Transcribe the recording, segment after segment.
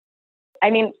I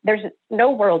mean, there's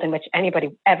no world in which anybody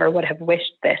ever would have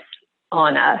wished this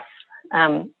on us.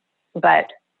 But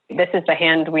this is the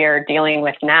hand we are dealing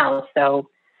with now. So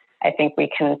I think we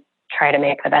can try to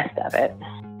make the best of it.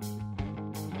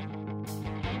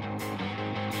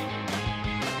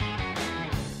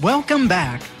 Welcome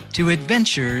back to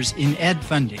Adventures in Ed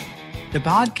Funding, the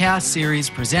podcast series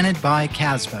presented by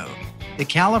CASBO, the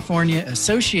California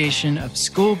Association of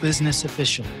School Business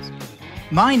Officials.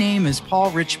 My name is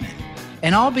Paul Richmond,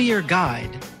 and I'll be your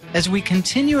guide as we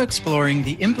continue exploring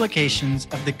the implications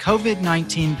of the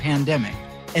COVID-19 pandemic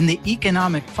and the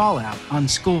economic fallout on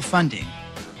school funding.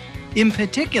 In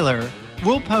particular,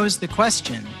 we'll pose the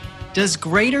question, does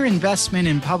greater investment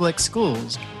in public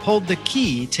schools hold the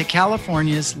key to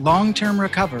California's long-term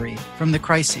recovery from the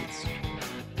crises?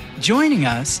 Joining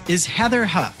us is Heather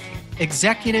Huff,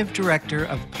 Executive Director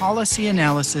of Policy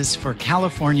Analysis for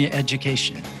California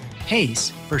Education,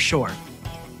 PACE for short.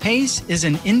 PACE is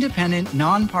an independent,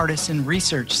 nonpartisan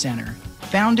research center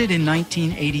founded in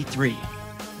 1983.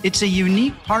 It's a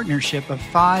unique partnership of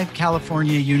 5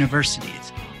 California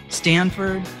universities: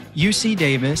 Stanford, UC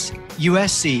Davis,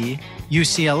 USC,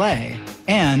 UCLA,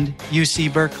 and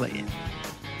UC Berkeley.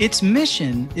 Its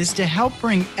mission is to help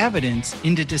bring evidence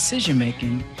into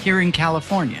decision-making here in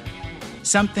California,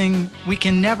 something we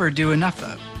can never do enough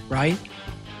of, right?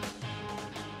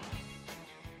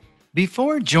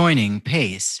 Before joining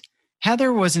PACE,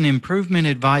 Heather was an improvement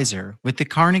advisor with the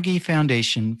Carnegie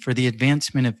Foundation for the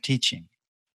Advancement of Teaching.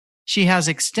 She has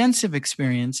extensive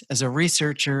experience as a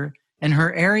researcher, and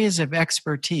her areas of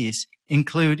expertise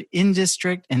include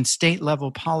in-district and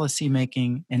state-level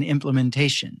policymaking and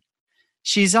implementation.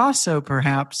 She's also,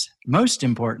 perhaps most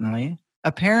importantly,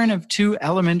 a parent of 2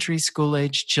 elementary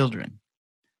school-age children.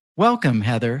 Welcome,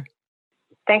 Heather.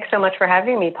 Thanks so much for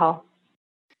having me, Paul.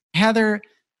 Heather,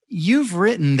 you've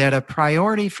written that a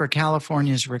priority for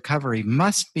California's recovery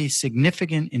must be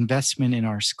significant investment in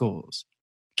our schools.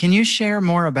 Can you share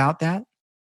more about that?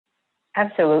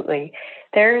 Absolutely.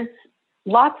 There's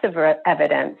lots of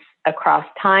evidence across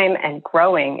time and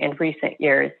growing in recent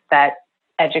years that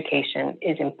education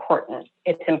is important.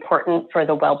 It's important for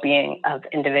the well-being of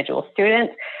individual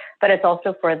students, but it's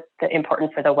also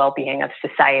important for the well-being of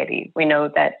society. We know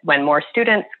that when more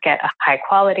students get a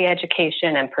high-quality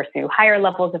education and pursue higher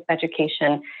levels of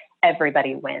education,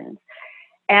 everybody wins.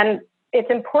 And it's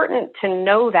important to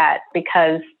know that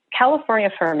because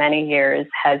California for many years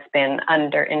has been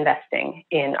underinvesting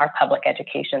in our public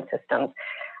education systems.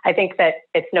 I think that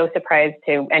it's no surprise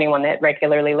to anyone that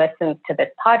regularly listens to this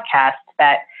podcast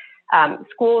that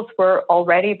schools were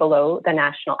already below the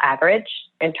national average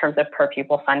in terms of per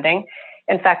pupil funding.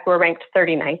 In fact, we're ranked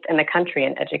 39th in the country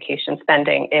in education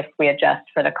spending if we adjust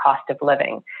for the cost of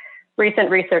living. Recent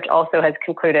research also has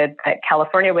concluded that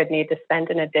California would need to spend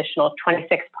an additional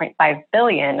 $26.5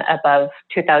 billion above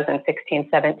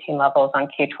 2016-17 levels on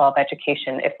K-12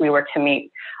 education if we were to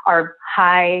meet our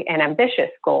high and ambitious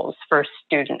goals for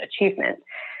student achievement.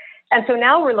 And so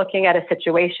now we're looking at a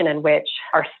situation in which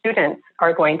our students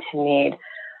are going to need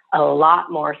a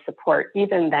lot more support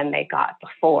even than they got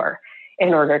before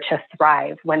in order to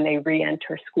thrive when they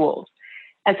re-enter schools.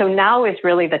 And so now is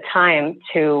really the time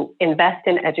to invest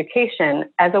in education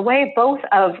as a way both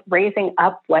of raising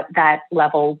up what that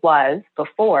level was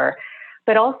before,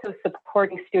 but also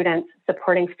supporting students,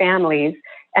 supporting families,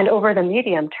 and over the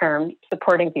medium term,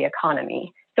 supporting the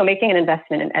economy. So making an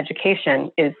investment in education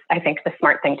is, I think, the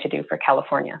smart thing to do for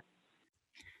California.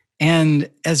 And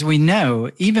as we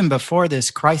know, even before this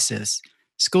crisis,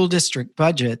 school district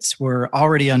budgets were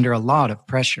already under a lot of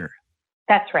pressure.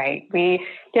 That's right. We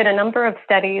did a number of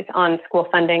studies on school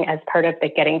funding as part of the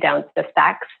Getting Down to the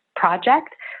Facts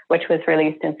project, which was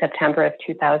released in September of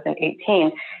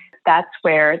 2018. That's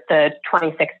where the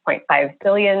 $26.5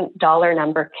 billion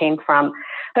number came from.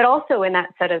 But also in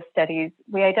that set of studies,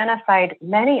 we identified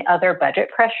many other budget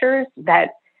pressures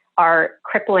that are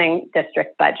crippling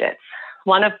district budgets.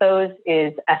 One of those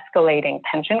is escalating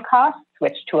pension costs,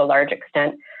 which to a large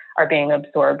extent are being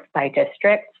absorbed by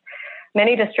districts.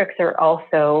 Many districts are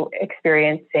also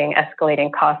experiencing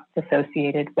escalating costs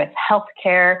associated with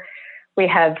healthcare. We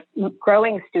have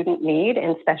growing student need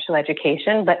in special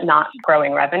education, but not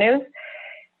growing revenues.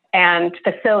 And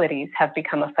facilities have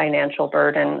become a financial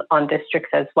burden on districts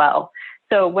as well.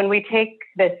 So when we take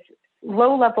this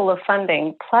low level of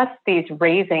funding plus these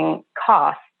raising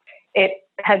costs, it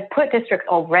has put districts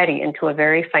already into a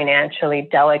very financially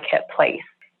delicate place.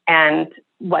 And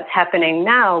what's happening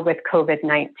now with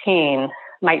COVID-19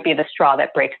 might be the straw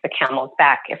that breaks the camel's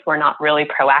back if we're not really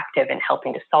proactive in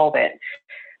helping to solve it.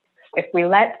 If we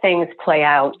let things play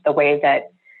out the way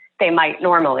that they might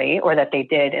normally, or that they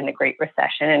did in the Great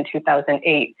Recession in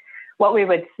 2008, what we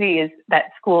would see is that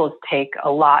schools take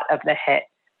a lot of the hit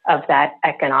of that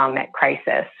economic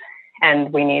crisis,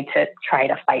 and we need to try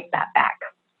to fight that back.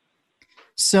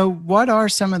 So what are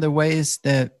some of the ways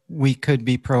that we could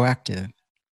be proactive?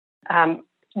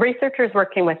 Researchers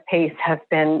working with PACE have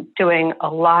been doing a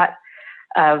lot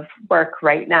of work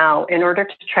right now in order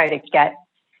to try to get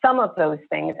some of those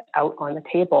things out on the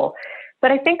table.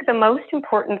 But I think the most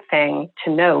important thing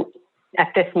to note at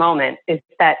this moment is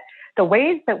that the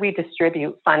ways that we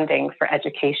distribute funding for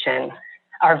education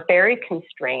are very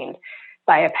constrained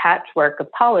by a patchwork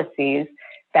of policies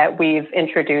that we've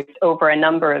introduced over a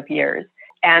number of years.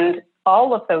 And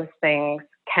all of those things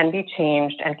can be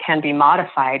changed and can be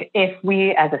modified if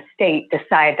we as a state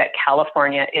decide that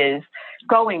California is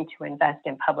going to invest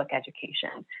in public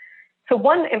education. So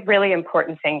one really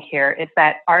important thing here is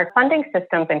that our funding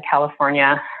systems in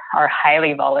California are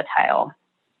highly volatile.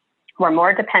 We're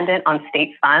more dependent on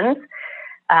state funds,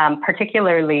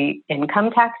 particularly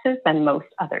income taxes, than most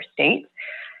other states,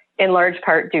 in large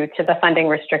part due to the funding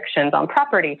restrictions on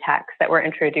property tax that were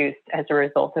introduced as a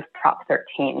result of Prop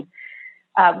 13.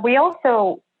 We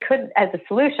also could, as a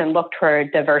solution, look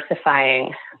toward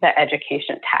diversifying the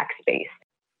education tax base.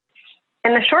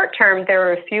 In the short term, there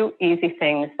are a few easy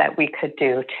things that we could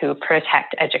do to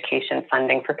protect education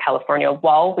funding for California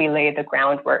while we lay the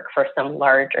groundwork for some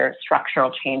larger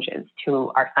structural changes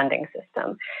to our funding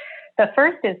system. The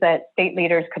first is that state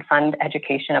leaders could fund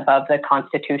education above the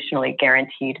constitutionally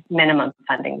guaranteed minimum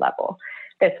funding level.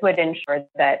 This would ensure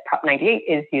that Prop 98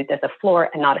 is used as a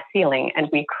floor and not a ceiling, and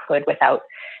we could, without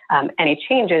any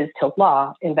changes to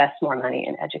law, invest more money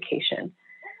in education.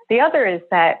 The other is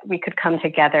that we could come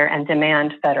together and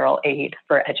demand federal aid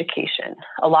for education.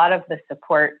 A lot of the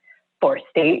support for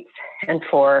states and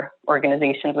for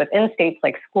organizations within states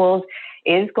like schools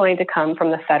is going to come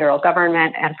from the federal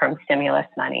government and from stimulus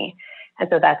money. And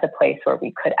so that's a place where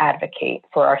we could advocate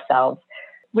for ourselves.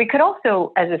 We could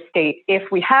also, as a state,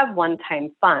 if we have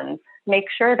one-time funds, make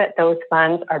sure that those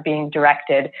funds are being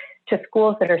directed to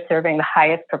schools that are serving the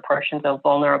highest proportions of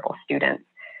vulnerable students.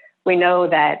 We know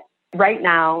that right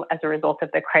now, as a result of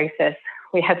the crisis,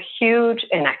 we have huge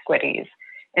inequities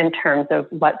in terms of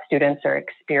what students are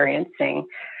experiencing.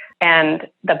 And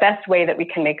the best way that we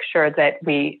can make sure that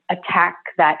we attack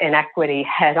that inequity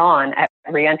head on at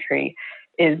reentry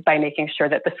is by making sure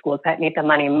that the schools that need the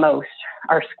money most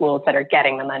are schools that are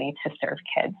getting the money to serve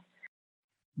kids.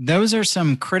 Those are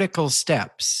some critical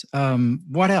steps.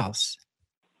 What else?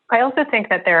 I also think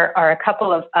that there are a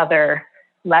couple of other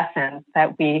lessons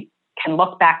that we can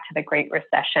look back to the Great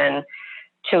Recession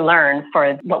to learn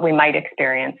for what we might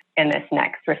experience in this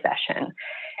next recession.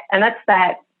 And that's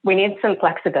that we need some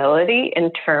flexibility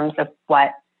in terms of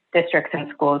what districts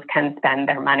and schools can spend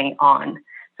their money on.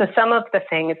 So some of the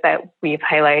things that we've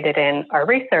highlighted in our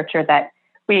research are that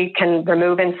we can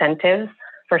remove incentives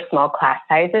for small class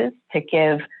sizes to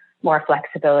give more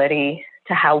flexibility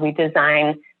to how we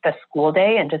design the school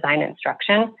day and design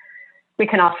instruction. We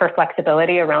can offer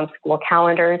flexibility around school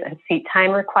calendars and seat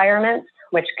time requirements,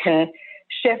 which can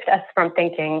shift us from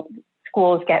thinking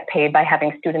schools get paid by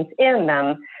having students in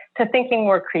them to thinking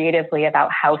more creatively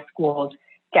about how schools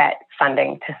get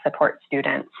funding to support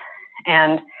students.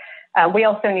 And we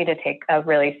also need to take a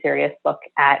really serious look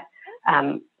at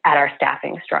our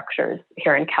staffing structures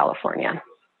here in California.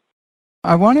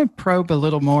 I want to probe a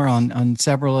little more on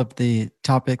several of the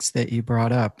topics that you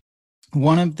brought up.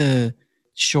 One of the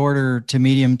shorter to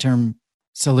medium term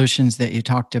solutions that you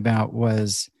talked about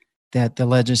was that the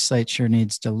legislature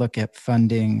needs to look at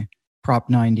funding Prop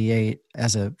 98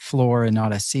 as a floor and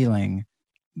not a ceiling.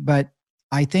 But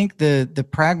I think the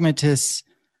pragmatists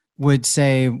would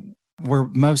say we're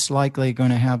most likely going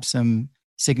to have some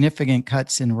significant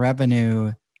cuts in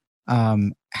revenue.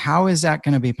 How is that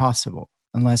going to be possible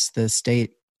unless the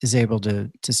state is able to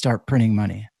start printing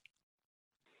money?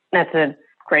 That's a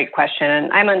great question.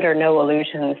 And I'm under no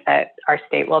illusions that our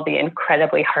state will be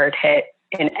incredibly hard hit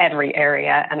in every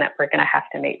area and that we're going to have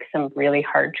to make some really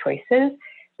hard choices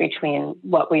between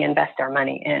what we invest our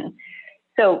money in.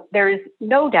 So there is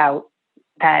no doubt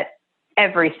that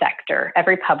every sector,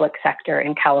 every public sector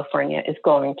in California is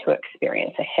going to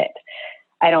experience a hit.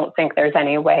 I don't think there's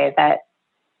any way that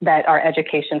our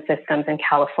education systems in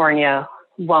California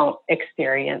won't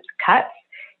experience cuts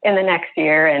in the next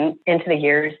year and into the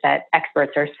years that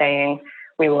experts are saying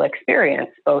we will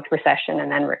experience both recession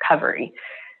and then recovery.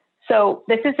 So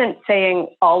this isn't saying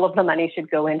all of the money should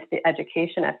go into the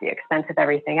education at the expense of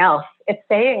everything else. It's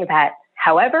saying that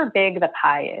however big the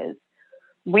pie is,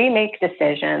 we make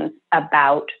decisions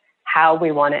about how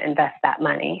we want to invest that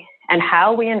money. And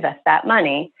how we invest that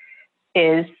money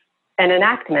is an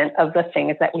enactment of the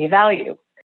things that we value.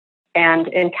 And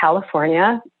in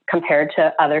California, compared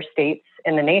to other states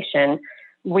in the nation,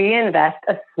 we invest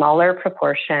a smaller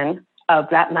proportion of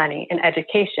that money in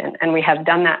education, and we have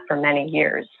done that for many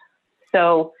years.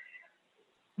 So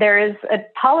there is a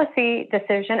policy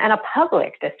decision and a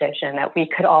public decision that we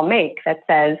could all make that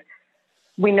says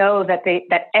we know that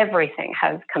everything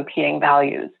has competing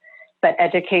values, but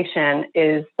education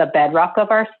is the bedrock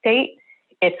of our state.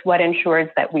 It's what ensures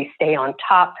that we stay on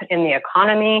top in the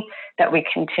economy, that we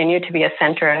continue to be a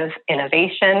center of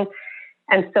innovation.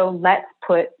 And so let's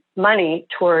put money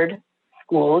toward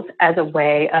schools as a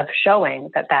way of showing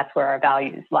that that's where our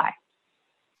values lie.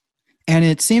 And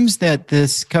it seems that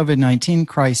this COVID-19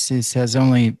 crisis has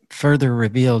only further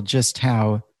revealed just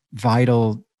how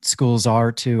vital schools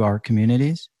are to our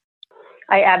communities.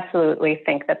 I absolutely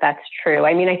think that that's true.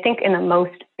 I mean, I think in the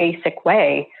most basic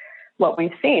way, what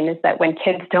we've seen is that when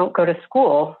kids don't go to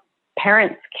school,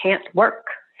 parents can't work.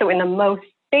 So in the most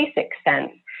basic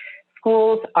sense,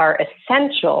 schools are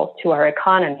essential to our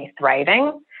economy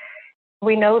thriving.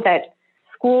 We know that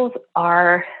schools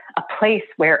are a place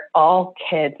where all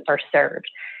kids are served.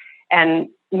 And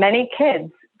many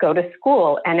kids go to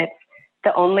school, and it's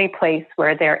the only place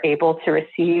where they're able to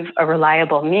receive a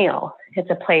reliable meal. It's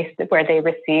a place where they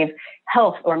receive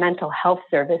health or mental health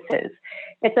services.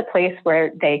 It's a place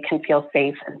where they can feel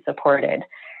safe and supported.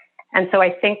 And so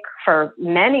I think for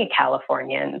many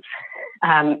Californians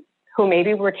who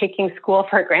maybe were taking school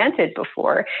for granted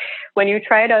before, when you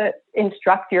try to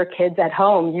instruct your kids at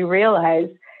home, you realize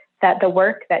that the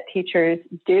work that teachers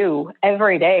do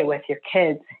every day with your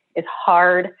kids is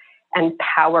hard and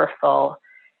powerful,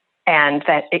 and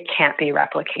that it can't be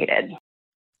replicated.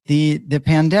 The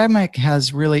pandemic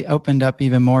has really opened up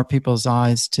even more people's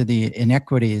eyes to the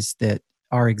inequities that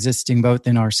are existing both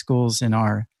in our schools and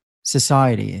our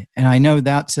society. And I know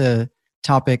that's a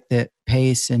topic that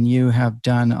Pace and you have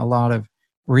done a lot of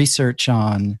research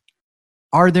on.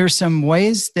 Are there some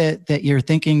ways that you're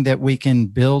thinking that we can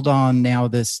build on now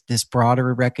this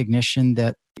broader recognition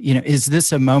that, is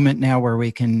this a moment now where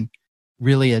we can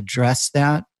really address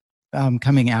that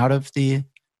coming out of the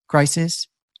crisis?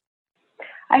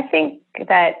 I think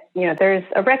that, there's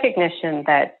a recognition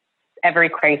that every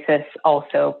crisis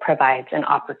also provides an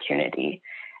opportunity.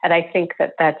 And I think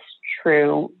that that's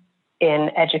true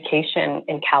in education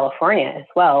in California as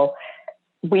well.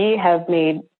 We have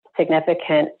made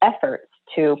significant efforts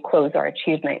to close our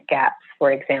achievement gaps,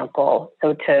 for example,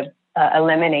 so to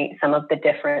eliminate some of the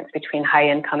difference between high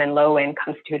income and low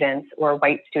income students, or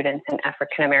white students and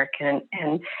African American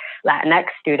and Latinx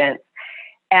students.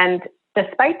 And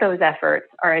despite those efforts,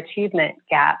 our achievement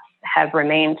gaps have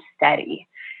remained steady.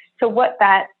 So what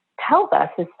that tells us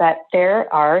is that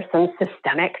there are some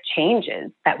systemic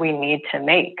changes that we need to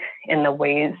make in the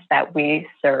ways that we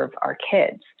serve our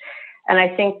kids. And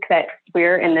I think that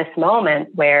we're in this moment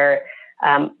where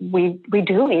we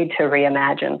do need to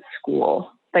reimagine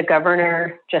school. The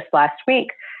governor just last week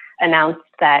announced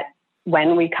that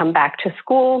when we come back to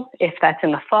school, if that's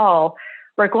in the fall,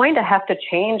 we're going to have to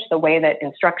change the way that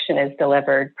instruction is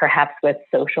delivered, perhaps with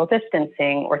social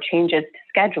distancing or changes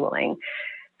to scheduling.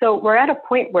 So we're at a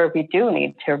point where we do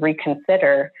need to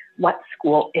reconsider what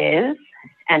school is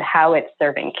and how it's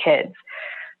serving kids.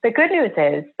 The good news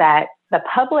is that the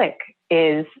public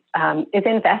is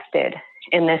invested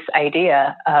in this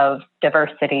idea of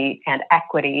diversity and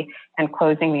equity and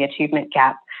closing the achievement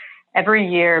gap. Every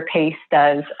year, PACE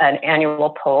does an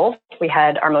annual poll. We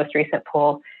had our most recent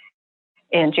poll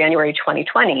in January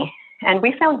 2020, and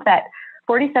we found that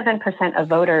 47% of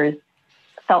voters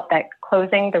felt that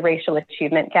closing the racial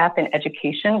achievement gap in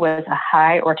education was a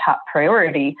high or top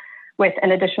priority, with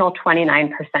an additional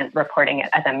 29% reporting it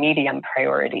as a medium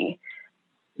priority.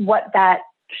 What that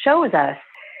shows us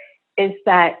is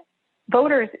that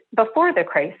voters before the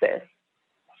crisis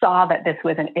saw that this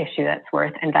was an issue that's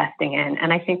worth investing in.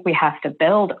 And I think we have to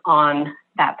build on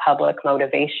that public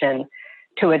motivation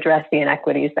to address the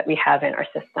inequities that we have in our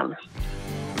system.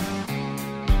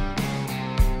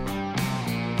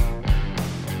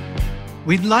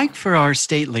 We'd like for our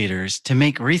state leaders to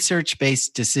make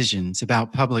research-based decisions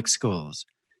about public schools.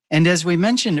 And as we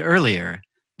mentioned earlier,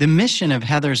 the mission of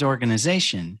Heather's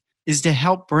organization is to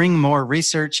help bring more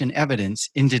research and evidence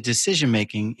into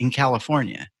decision-making in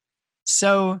California.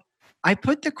 So I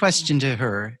put the question to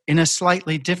her in a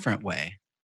slightly different way.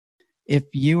 If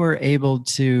you were able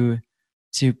to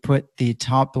put the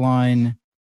top line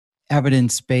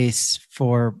evidence base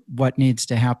for what needs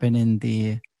to happen in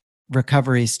the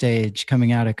recovery stage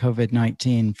coming out of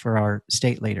COVID-19 for our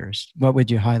state leaders, what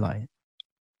would you highlight?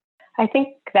 I think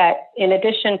that in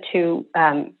addition to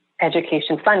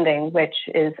education funding, which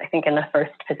is, I think, in the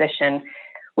first position,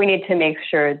 we need to make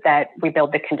sure that we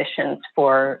build the conditions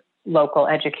for local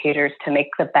educators to make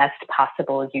the best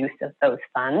possible use of those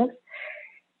funds.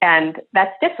 And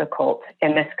that's difficult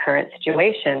in this current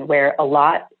situation where a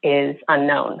lot is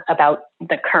unknown about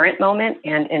the current moment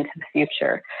and into the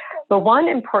future. The one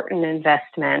important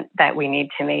investment that we need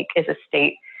to make as a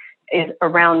state is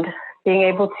around being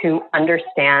able to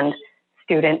understand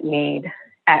student need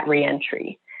at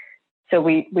reentry. So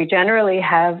we generally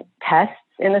have tests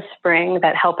in the spring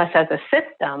that help us as a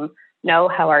system know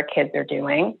how our kids are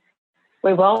doing.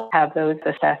 We won't have those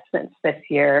assessments this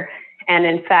year. And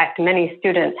in fact, many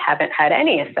students haven't had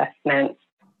any assessments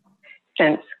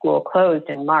since school closed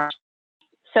in March.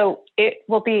 So it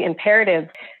will be imperative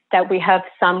that we have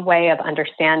some way of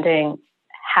understanding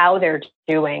how they're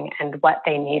doing and what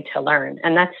they need to learn.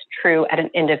 And that's true at an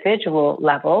individual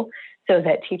level so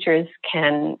that teachers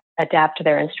can adapt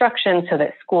their instruction, so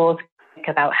that schools think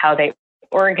about how they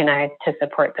organize to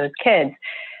support those kids.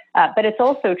 But it's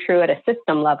also true at a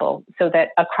system level so that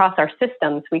across our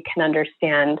systems, we can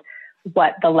understand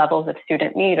what the levels of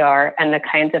student need are and the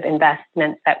kinds of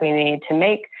investments that we need to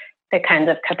make, the kinds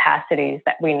of capacities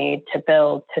that we need to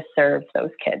build to serve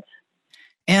those kids.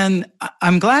 And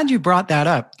I'm glad you brought that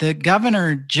up. The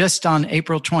governor just on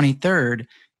April 23rd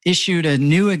issued a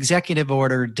new executive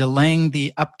order delaying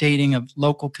the updating of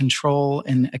local control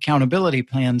and accountability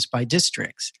plans by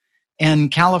districts.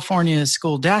 And California's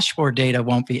school dashboard data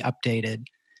won't be updated.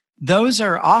 Those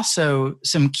are also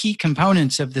some key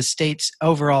components of the state's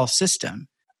overall system.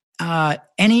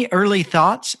 Any early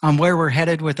thoughts on where we're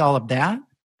headed with all of that?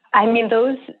 I mean,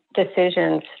 those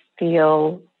decisions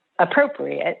feel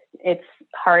appropriate. It's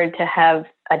hard to have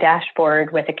a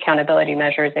dashboard with accountability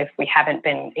measures if we haven't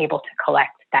been able to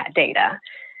collect that data.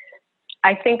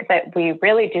 I think that we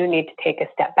really do need to take a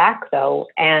step back, though,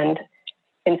 and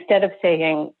instead of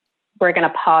saying we're going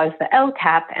to pause the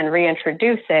LCAP and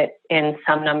reintroduce it in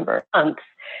some number of months,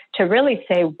 to really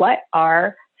say what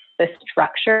are the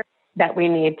structures that we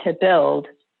need to build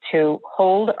to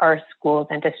hold our schools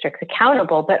and districts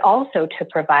accountable, but also to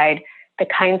provide the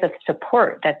kinds of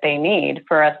support that they need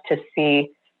for us to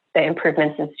see the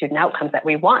improvements in student outcomes that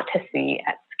we want to see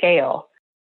at scale.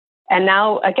 And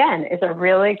now, again, is a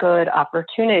really good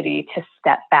opportunity to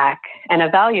step back and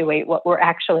evaluate what we're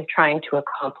actually trying to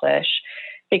accomplish.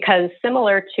 Because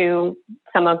similar to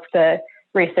some of the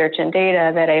research and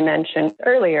data that I mentioned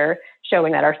earlier,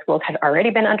 showing that our schools had already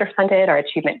been underfunded, our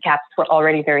achievement gaps were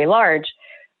already very large,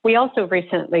 we also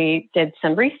recently did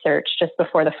some research just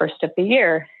before the first of the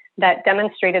year that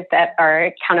demonstrated that our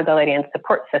accountability and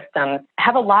support systems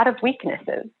have a lot of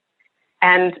weaknesses.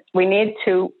 And we need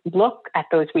to look at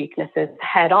those weaknesses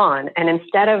head on. And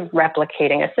instead of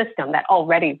replicating a system that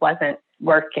already wasn't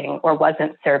working or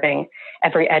wasn't serving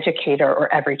every educator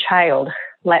or every child,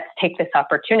 let's take this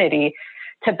opportunity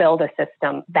to build a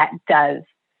system that does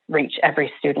reach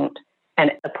every student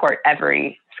and support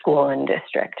every school and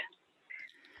district.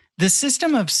 The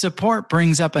system of support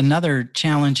brings up another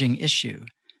challenging issue,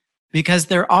 because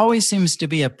there always seems to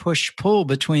be a push-pull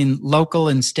between local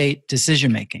and state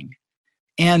decision-making.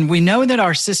 And we know that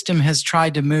our system has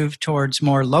tried to move towards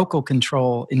more local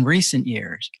control in recent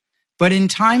years. But in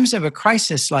times of a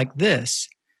crisis like this,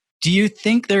 do you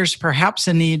think there's perhaps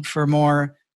a need for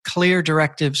more clear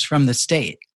directives from the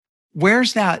state?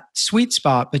 Where's that sweet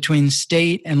spot between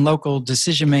state and local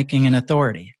decision-making and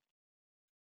authority?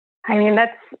 I mean,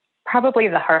 that's probably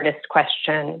the hardest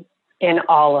question in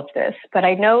all of this. But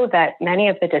I know that many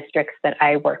of the districts that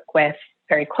I work with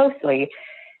very closely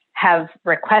have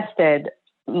requested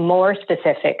more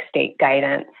specific state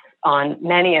guidance on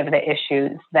many of the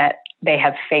issues that they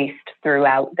have faced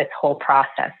throughout this whole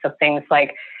process. So things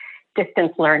like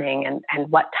distance learning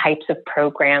and what types of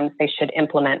programs they should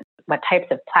implement, what types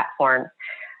of platforms,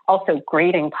 also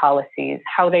grading policies,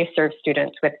 how they serve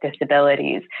students with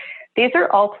disabilities. These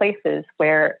are all places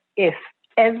where if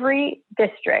every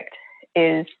district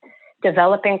is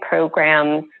developing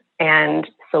programs and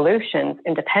solutions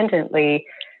independently,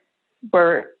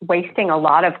 we're wasting a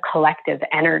lot of collective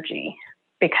energy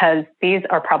because these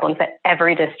are problems that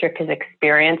every district is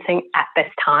experiencing at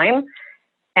this time.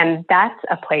 And that's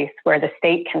a place where the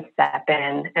state can step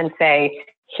in and say,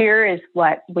 here is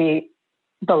what we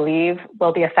believe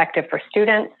will be effective for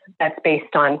students. That's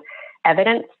based on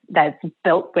evidence that's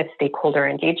built with stakeholder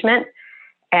engagement.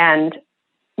 And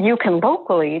you can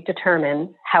locally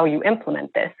determine how you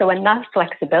implement this. So enough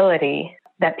flexibility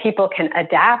that people can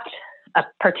adapt a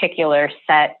particular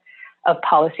set of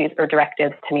policies or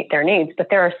directives to meet their needs. But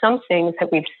there are some things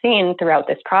that we've seen throughout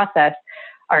this process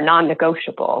are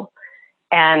non-negotiable.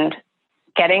 And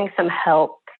getting some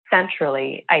help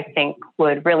centrally, I think,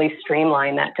 would really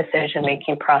streamline that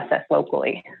decision-making process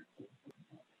locally.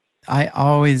 I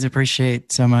always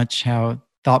appreciate so much how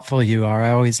thoughtful you are.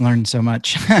 I always learn so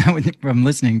much from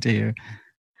listening to you.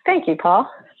 Thank you, Paul.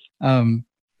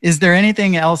 Is there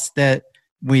anything else that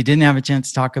we didn't have a chance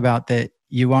to talk about that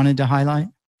you wanted to highlight?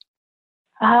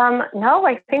 No,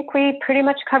 I think we pretty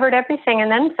much covered everything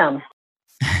and then some.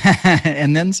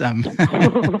 And then some.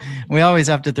 We always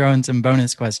have to throw in some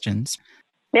bonus questions.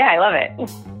 Yeah, I love it.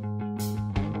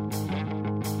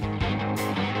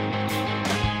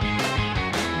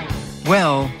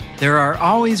 Well, there are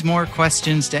always more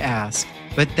questions to ask,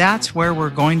 but that's where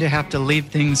we're going to have to leave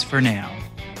things for now.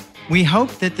 We hope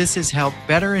that this has helped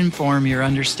better inform your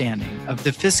understanding of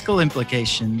the fiscal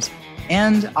implications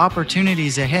and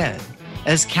opportunities ahead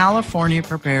as California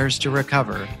prepares to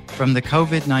recover from the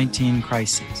COVID-19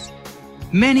 crisis.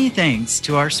 Many thanks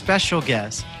to our special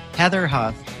guest, Heather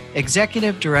Huff,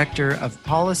 Executive Director of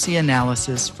Policy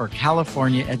Analysis for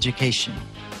California Education,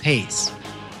 PACE.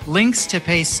 Links to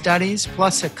PACE studies,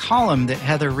 plus a column that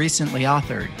Heather recently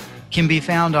authored, can be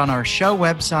found on our show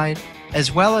website,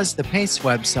 as well as the PACE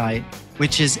website,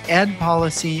 which is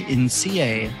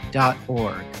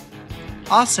edpolicynca.org.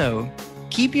 Also,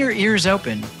 keep your ears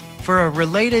open for a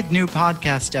related new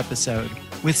podcast episode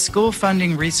with school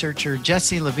funding researcher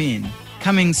Jesse Levine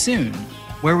coming soon,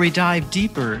 where we dive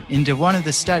deeper into one of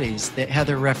the studies that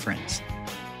Heather referenced.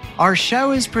 Our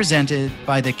show is presented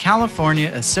by the California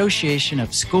Association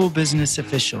of School Business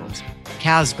Officials,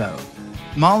 CASBO.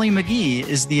 Molly McGee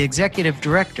is the Executive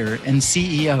Director and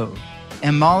CEO.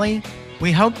 And Molly,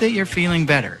 we hope that you're feeling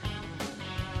better.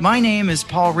 My name is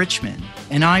Paul Richmond,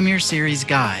 and I'm your series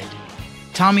guide.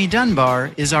 Tommy Dunbar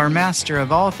is our master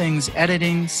of all things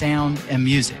editing, sound, and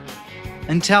music.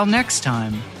 Until next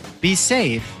time, be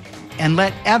safe and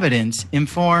let evidence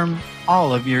inform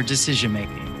all of your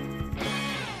decision-making.